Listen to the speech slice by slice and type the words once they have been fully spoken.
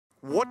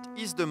What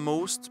is the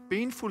most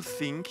painful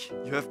thing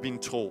you have been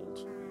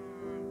told?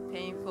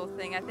 Painful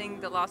thing, I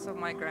think the loss of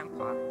my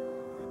grandpa.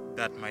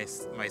 That my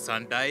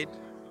son died.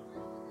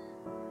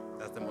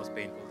 That's the most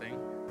painful thing.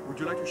 Would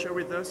you like to share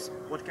with us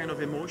what kind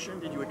of emotion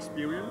did you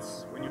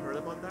experience when you heard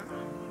about that?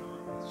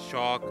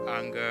 Shock,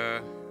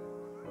 anger,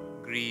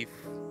 grief,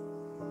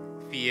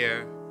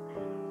 fear,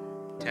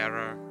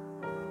 terror.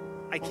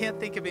 I can't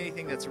think of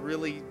anything that's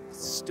really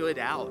stood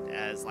out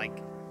as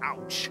like,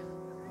 ouch.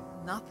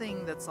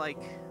 Nothing that's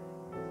like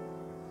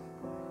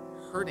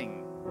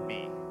hurting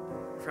me.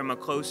 From a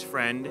close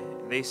friend,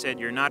 they said,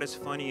 "You're not as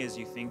funny as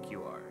you think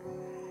you are."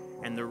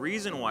 And the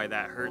reason why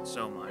that hurt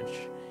so much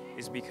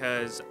is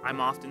because I'm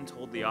often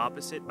told the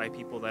opposite by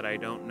people that I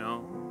don't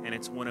know. And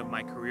it's one of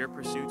my career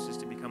pursuits is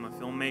to become a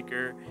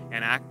filmmaker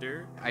and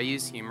actor. I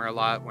use humor a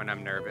lot when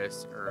I'm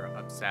nervous or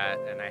upset,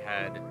 and I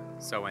had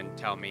someone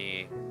tell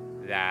me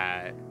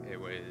that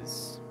it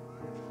was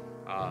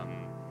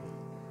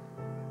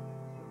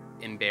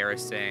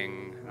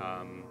embarrassing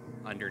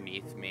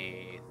underneath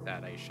me,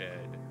 that I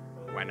should,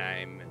 when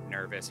I'm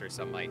nervous or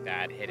something like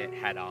that, hit it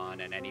head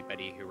on, and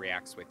anybody who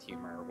reacts with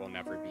humor will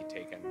never be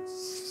taken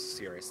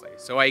seriously.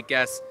 So I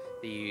guess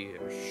the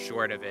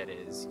short of it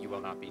is you will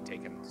not be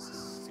taken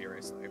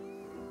seriously.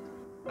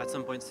 At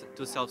some point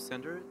too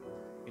self-centered,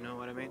 you know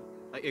what I mean?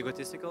 Like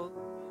egotistical,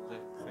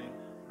 the thing.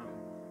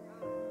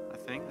 I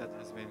think that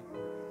has been.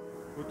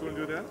 Who told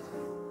you that?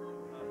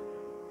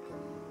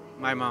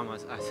 My mom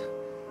was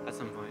at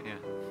some point, yeah.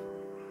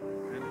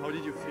 And how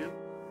did you feel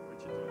when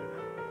she told you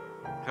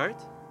that?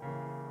 Hurt?